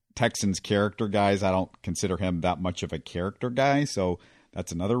Texans character guys. I don't consider him that much of a character guy. So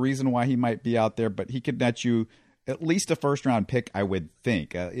that's another reason why he might be out there. But he could net you at least a first-round pick, I would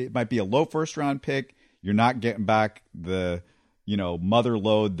think. It might be a low first-round pick. You're not getting back the mother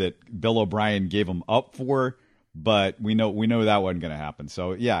load that Bill O'Brien gave him up for. But we know that wasn't going to happen.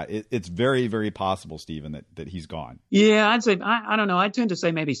 So, yeah, it's very, very possible, Stephen, that he's gone. Yeah, I'd say, I don't know. I tend to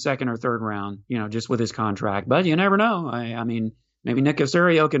say maybe second or third round, just with his contract. But you never know. I mean, maybe Nick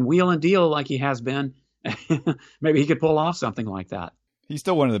Caserio can wheel and deal like he has been. Maybe he could pull off something like that. He's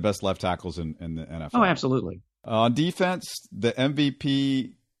still one of the best left tackles in the NFL. Oh, absolutely. On defense, the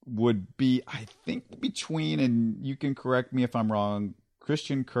MVP would be, I think, between, and you can correct me if I'm wrong,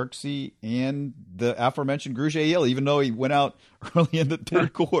 Christian Kirksey and the aforementioned Grugier Hill, even though he went out early in the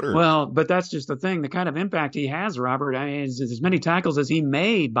third quarter. Well, but that's just the thing, the kind of impact he has, Robert. I mean, as many tackles as he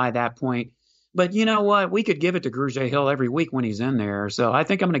made by that point. But you know what? We could give it to Grugier Hill every week when he's in there. So I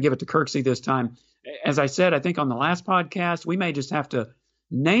think I'm going to give it to Kirksey this time. As I said, I think on the last podcast, we may just have to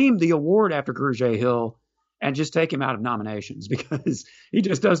name the award after Grugier Hill and just take him out of nominations because he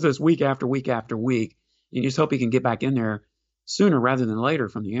just does this week after week after week. You just hope he can get back in there sooner rather than later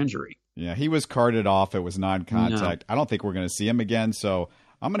from the injury. Yeah, he was carted off. It was non-contact. No. I don't think we're going to see him again. So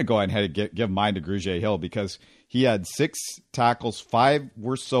I'm going to go ahead and give mine to Grugier Hill because he had 6 tackles, 5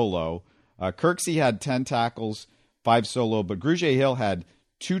 were solo. Kirksey had 10 tackles, 5 solo, but Grugier Hill had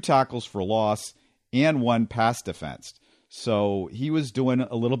 2 tackles for loss and 1 pass defense. So he was doing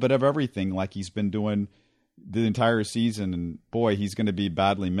a little bit of everything like he's been doing the entire season. And boy, he's going to be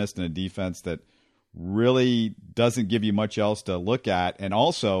badly missed in a defense that really doesn't give you much else to look at. And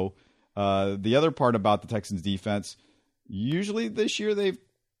also, the other part about the Texans defense, usually this year they've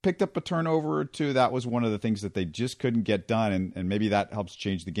picked up a turnover or two. That was one of the things that they just couldn't get done, and maybe that helps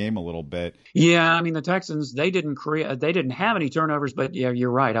change the game a little bit. Yeah, I mean, the Texans, they didn't have any turnovers, but yeah, you're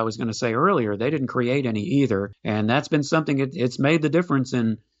right. I was going to say earlier, they didn't create any either. And that's been something, it's made the difference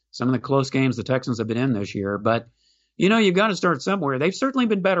in some of the close games the Texans have been in this year. But, you've got to start somewhere. They've certainly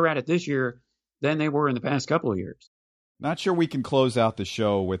been better at it this year than they were in the past couple of years. Not sure we can close out the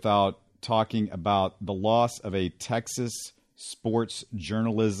show without talking about the loss of a Texas sports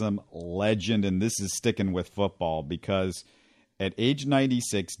journalism legend, and this is sticking with football because at age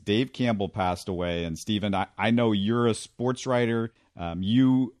 96, Dave Campbell passed away. And Stephen, I know you're a sports writer.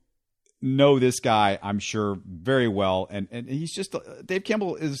 You know this guy, I'm sure, very well. And he's just, Dave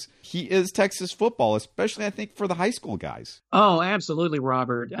Campbell is Texas football, especially I think for the high school guys. Oh, absolutely,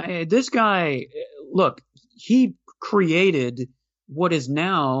 Robert. This guy, look, he created what is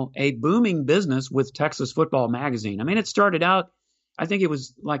now a booming business with Texas Football Magazine. I mean, it started out, I think it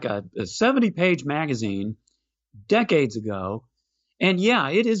was like a 70-page magazine decades ago. And yeah,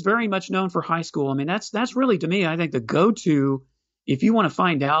 it is very much known for high school. I mean, that's really, to me, I think the go-to if you want to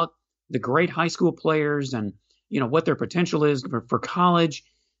find out the great high school players and, what their potential is for college.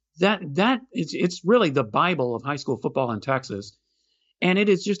 It's really the Bible of high school football in Texas. And it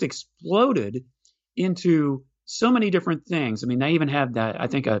has just exploded into so many different things. I mean, they even have that, I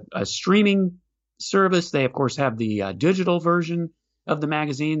think, a streaming service. They, of course, have the digital version of the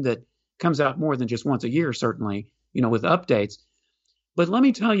magazine that comes out more than just once a year, certainly, with updates. But let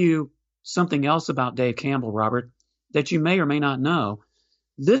me tell you, something else about Dave Campbell, Robert, that you may or may not know.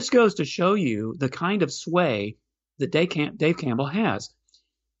 This goes to show you the kind of sway that Dave Campbell has.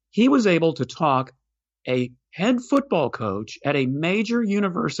 He was able to talk a head football coach at a major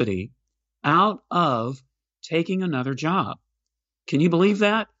university out of taking another job. Can you believe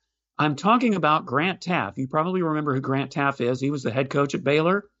that? I'm talking about Grant Teaff. You probably remember who Grant Teaff is. He was the head coach at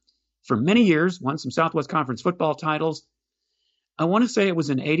Baylor for many years, won some Southwest Conference football titles. I want to say it was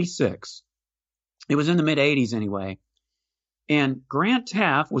in 86. It was in the mid-'80s anyway. And Grant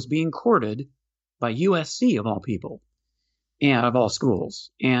Teaff was being courted by USC, of all people, and of all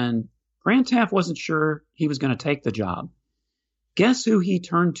schools. And Grant Teaff wasn't sure he was going to take the job. Guess who he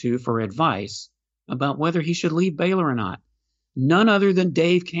turned to for advice about whether he should leave Baylor or not? None other than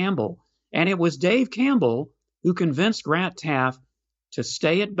Dave Campbell. And it was Dave Campbell who convinced Grant Teaff to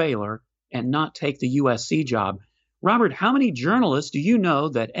stay at Baylor and not take the USC job. Robert, how many journalists do you know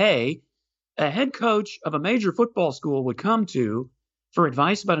that a head coach of a major football school would come to for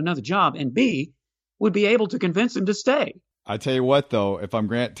advice about another job, and B, would be able to convince him to stay? I tell you what, though, if I'm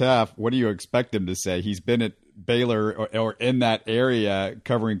Grant Teaff, what do you expect him to say? He's been at Baylor or in that area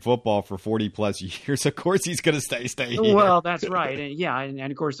covering football for 40 plus years. Of course, he's going to stay here. Well, that's right. And yeah. And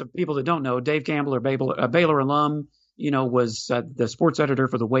of course, the people that don't know, Dave Campbell, a Baylor alum, was the sports editor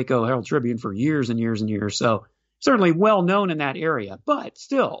for the Waco Herald Tribune for years and years and years. So certainly well known in that area, but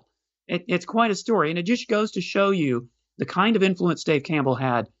still it's quite a story. And it just goes to show you the kind of influence Dave Campbell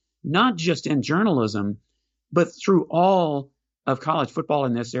had, not just in journalism, but through all of college football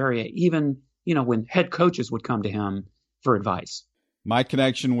in this area, even, when head coaches would come to him for advice. My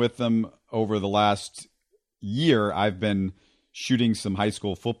connection with them over the last year, I've been shooting some high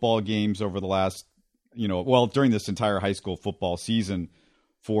school football games over the last, during this entire high school football season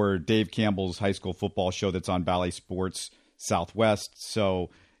for Dave Campbell's high school football show that's on Valley Sports Southwest. So,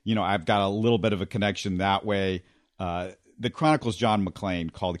 I've got a little bit of a connection that way. The Chronicle's John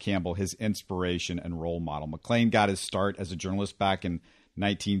McClain called Campbell his inspiration and role model. McClain got his start as a journalist back in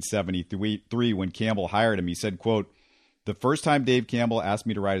 1973 when Campbell hired him. He said, quote, "The first time Dave Campbell asked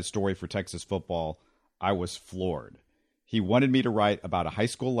me to write a story for Texas football, I was floored. He wanted me to write about a high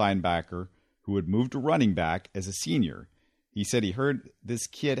school linebacker who had moved to running back as a senior. He said he heard this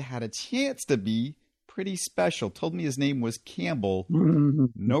kid had a chance to be pretty special. Told me his name was Campbell.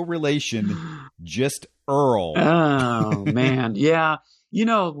 No relation, just Earl." Oh, man. Yeah.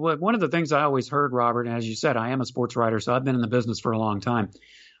 One of the things I always heard, Robert, and as you said, I am a sports writer, so I've been in the business for a long time.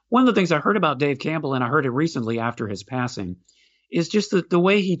 One of the things I heard about Dave Campbell, and I heard it recently after his passing, is just the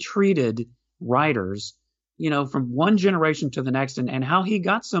way he treated writers, from one generation to the next, and how he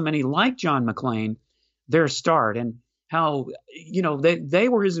got so many like John McClain their start, and how, they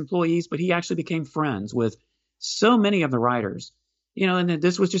were his employees, but he actually became friends with so many of the writers, and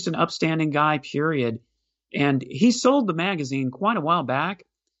this was just an upstanding guy, period. And he sold the magazine quite a while back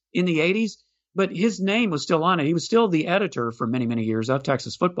in the 80s, but his name was still on it. He was still the editor for many, many years of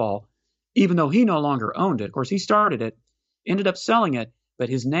Texas football, even though he no longer owned it. Of course, he started it, ended up selling it, but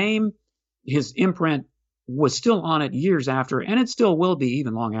his name, his imprint was still on it years after, and it still will be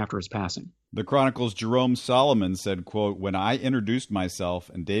even long after his passing. The Chronicle's Jerome Solomon said, quote, "When I introduced myself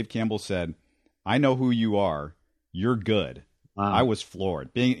and Dave Campbell said, 'I know who you are. You're good.' Wow. I was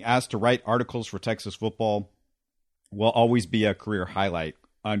floored. Being asked to write articles for Texas football will always be a career highlight,"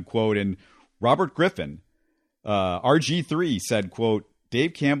 unquote. And Robert Griffin, RG3, said, quote,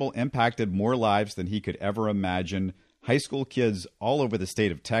 "Dave Campbell impacted more lives than he could ever imagine. High school kids all over the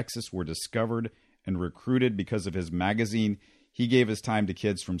state of Texas were discovered and recruited because of his magazine. He gave his time to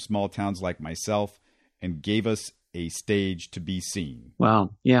kids from small towns like myself and gave us a stage to be seen."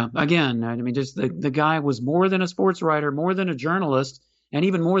 Well, yeah. Again, just the guy was more than a sports writer, more than a journalist, and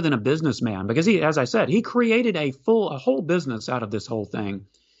even more than a businessman, because he, as I said, he created a whole business out of this whole thing,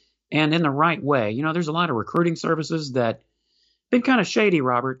 and in the right way. There's a lot of recruiting services that been kind of shady,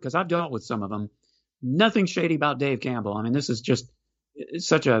 Robert, because I've dealt with some of them. Nothing shady about Dave Campbell. This is just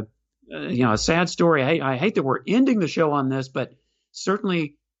such a sad story. I hate that we're ending the show on this, but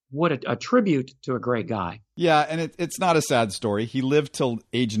certainly what a tribute to a great guy. Yeah, and it's not a sad story. He lived till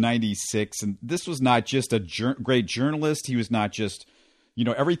age 96, and this was not just a great journalist. He was not just,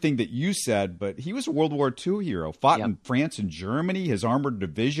 everything that you said, but he was a World War II hero. Fought in France and Germany. His armored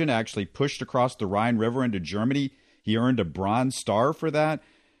division actually pushed across the Rhine River into Germany. He earned a Bronze Star for that.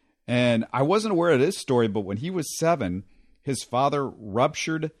 And I wasn't aware of this story, but when he was 7, his father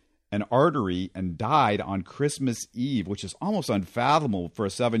ruptured an artery and died on Christmas Eve, which is almost unfathomable for a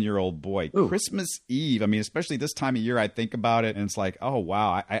 7-year-old boy. Ooh. Christmas Eve. I mean, especially this time of year, I think about it and it's like, oh,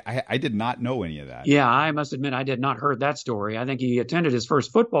 wow, I did not know any of that. Yeah, I must admit I did not heard that story. I think he attended his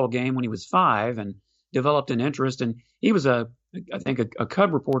first football game when he was 5 and developed an interest. And he was I think a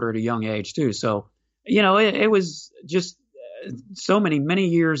Cub reporter at a young age too. So, it was just so many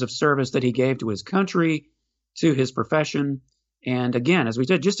years of service that he gave to his country, to his profession. And again, as we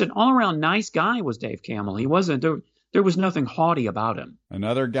said, just an all-around nice guy was Dave Camel. He wasn't there was nothing haughty about him.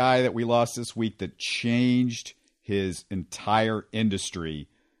 Another guy that we lost this week that changed his entire industry,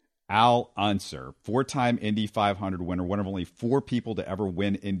 Al Unser, 4-time Indy 500 winner, one of only 4 people to ever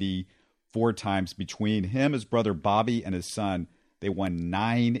win Indy 4 times. Between him, his brother Bobby, and his son, they won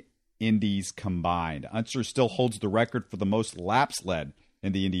 9 Indies combined. Unser still holds the record for the most laps led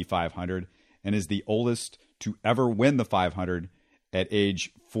in the Indy 500 and is the oldest to ever win the 500 at age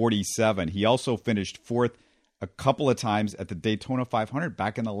 47. He also finished 4th a couple of times at the Daytona 500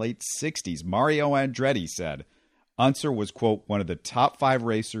 back in the late 60s. Mario Andretti said Unser was, quote, one of the top 5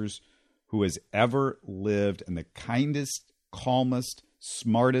 racers who has ever lived and the kindest, calmest,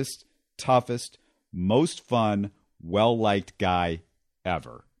 smartest, toughest, most fun, well-liked guy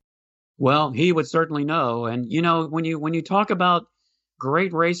ever. Well, he would certainly know. And, when you talk about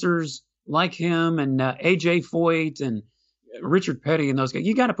great racers like him and A.J. Foyt and Richard Petty and those guys,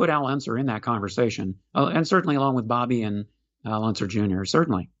 you got to put Al Unser in that conversation. And certainly along with Bobby and Al Unser Jr.,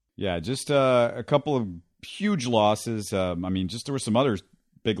 certainly. Yeah, just a couple of huge losses. There were some other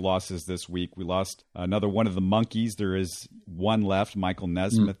big losses this week. We lost another one of the monkeys. There is one left, Michael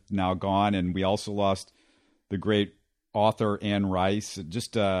Nesmith, now gone. And we also lost the great author Anne Rice.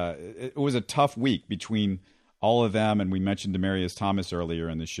 It was a tough week between all of them. And we mentioned Demaryius Thomas earlier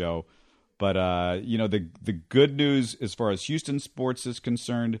in the show. But, the good news as far as Houston sports is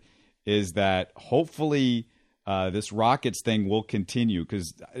concerned is that hopefully this Rockets thing will continue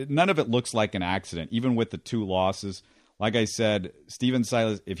because none of it looks like an accident, even with the 2 losses. Like I said, Steven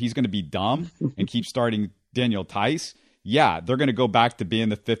Silas, if he's going to be dumb and keep starting Daniel Tice, yeah, they're going to go back to being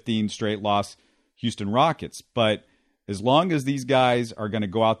the 15 straight loss Houston Rockets. But as long as these guys are going to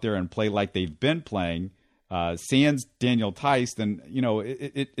go out there and play like they've been playing, sans Daniel Tice, then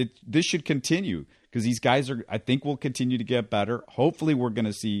this should continue because these guys I think will continue to get better. Hopefully, we're going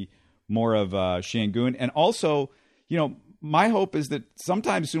to see more of Şengün, and also, my hope is that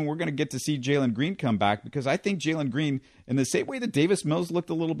sometime soon we're going to get to see Jalen Green come back because I think Jalen Green, in the same way that Davis Mills looked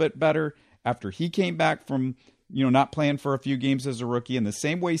a little bit better after he came back from not playing for a few games as a rookie, in the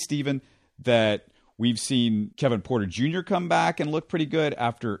same way, Steven, that we've seen Kevin Porter Jr. come back and look pretty good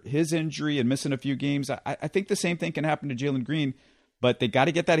after his injury and missing a few games. I think the same thing can happen to Jalen Green, but they got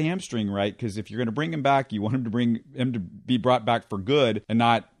to get that hamstring right because if you're going to bring him back, you want him to be brought back for good and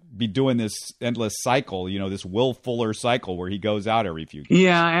not be doing this endless cycle, this Will Fuller cycle where he goes out every few games.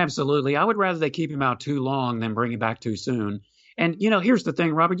 Yeah, absolutely. I would rather they keep him out too long than bring him back too soon. And, here's the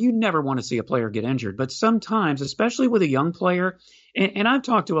thing, Robert, you never want to see a player get injured, but sometimes, especially with a young player, and I've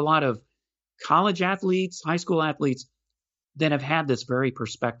talked to a lot of college athletes, high school athletes that have had this very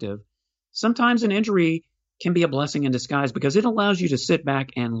perspective. Sometimes an injury can be a blessing in disguise because it allows you to sit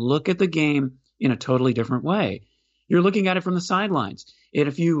back and look at the game in a totally different way. You're looking at it from the sidelines. And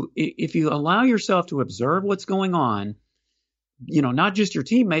if you allow yourself to observe what's going on, not just your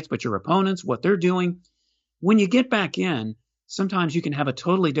teammates, but your opponents, what they're doing, when you get back in, sometimes you can have a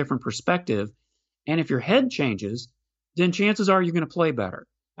totally different perspective. And if your head changes, then chances are you're going to play better.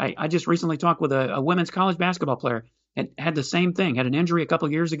 I just recently talked with a women's college basketball player and had the same thing, had an injury a couple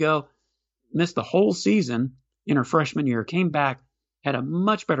of years ago, missed the whole season in her freshman year, came back, had a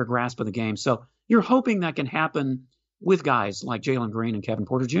much better grasp of the game. So you're hoping that can happen with guys like Jalen Green and Kevin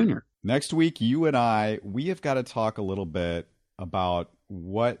Porter Jr. Next week, you and we have got to talk a little bit about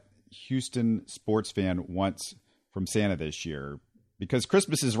what Houston sports fan wants from Santa this year. Because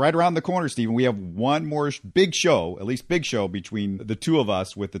Christmas is right around the corner, Stephen. We have one more big show, at least big show, between the two of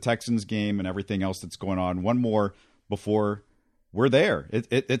us with the Texans game and everything else that's going on. One more before we're there.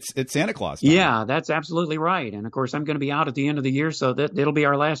 It's Santa Claus time. Yeah, that's absolutely right. And, of course, I'm going to be out at the end of the year, so it'll be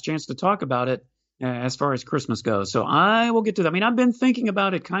our last chance to talk about it as far as Christmas goes. So I will get to that. I mean, I've been thinking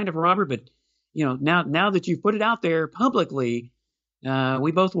about it kind of, Robert, but, now that you've put it out there publicly,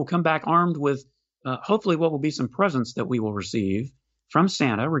 we both will come back armed with hopefully what will be some presents that we will receive from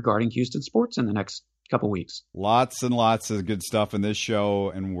Santa regarding Houston sports in the next couple weeks. Lots and lots of good stuff in this show,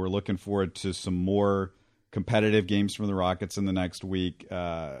 and we're looking forward to some more competitive games from the Rockets in the next week.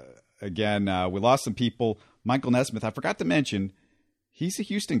 Again, we lost some people. Michael Nesmith, I forgot to mention, he's a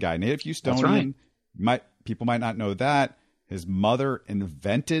Houston guy, native Houstonian. That's right. People might not know that. His mother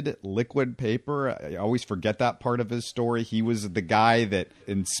invented liquid paper. I always forget that part of his story. He was the guy that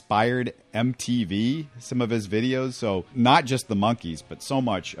inspired MTV, some of his videos. So not just the Monkees, but so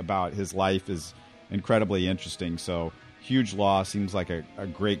much about his life is incredibly interesting. So huge loss. Seems like a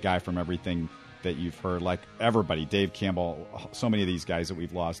great guy from everything that you've heard. Like everybody, Dave Campbell, so many of these guys that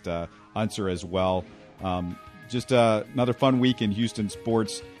we've lost, Unser as well. Just another fun week in Houston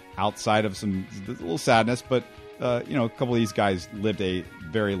sports outside of some little sadness, but a couple of these guys lived a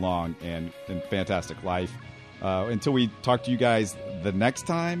very long and fantastic life. Until we talk to you guys the next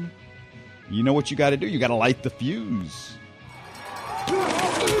time, you know what you got to do. You got to light the fuse.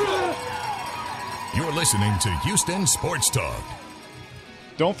 You're listening to Houston Sports Talk.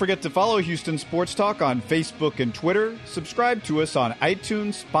 Don't forget to follow Houston Sports Talk on Facebook and Twitter. Subscribe to us on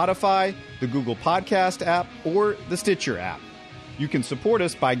iTunes, Spotify, the Google Podcast app, or the Stitcher app. You can support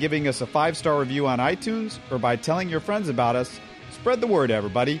us by giving us a 5-star review on iTunes or by telling your friends about us. Spread the word,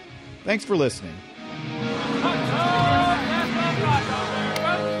 everybody. Thanks for listening.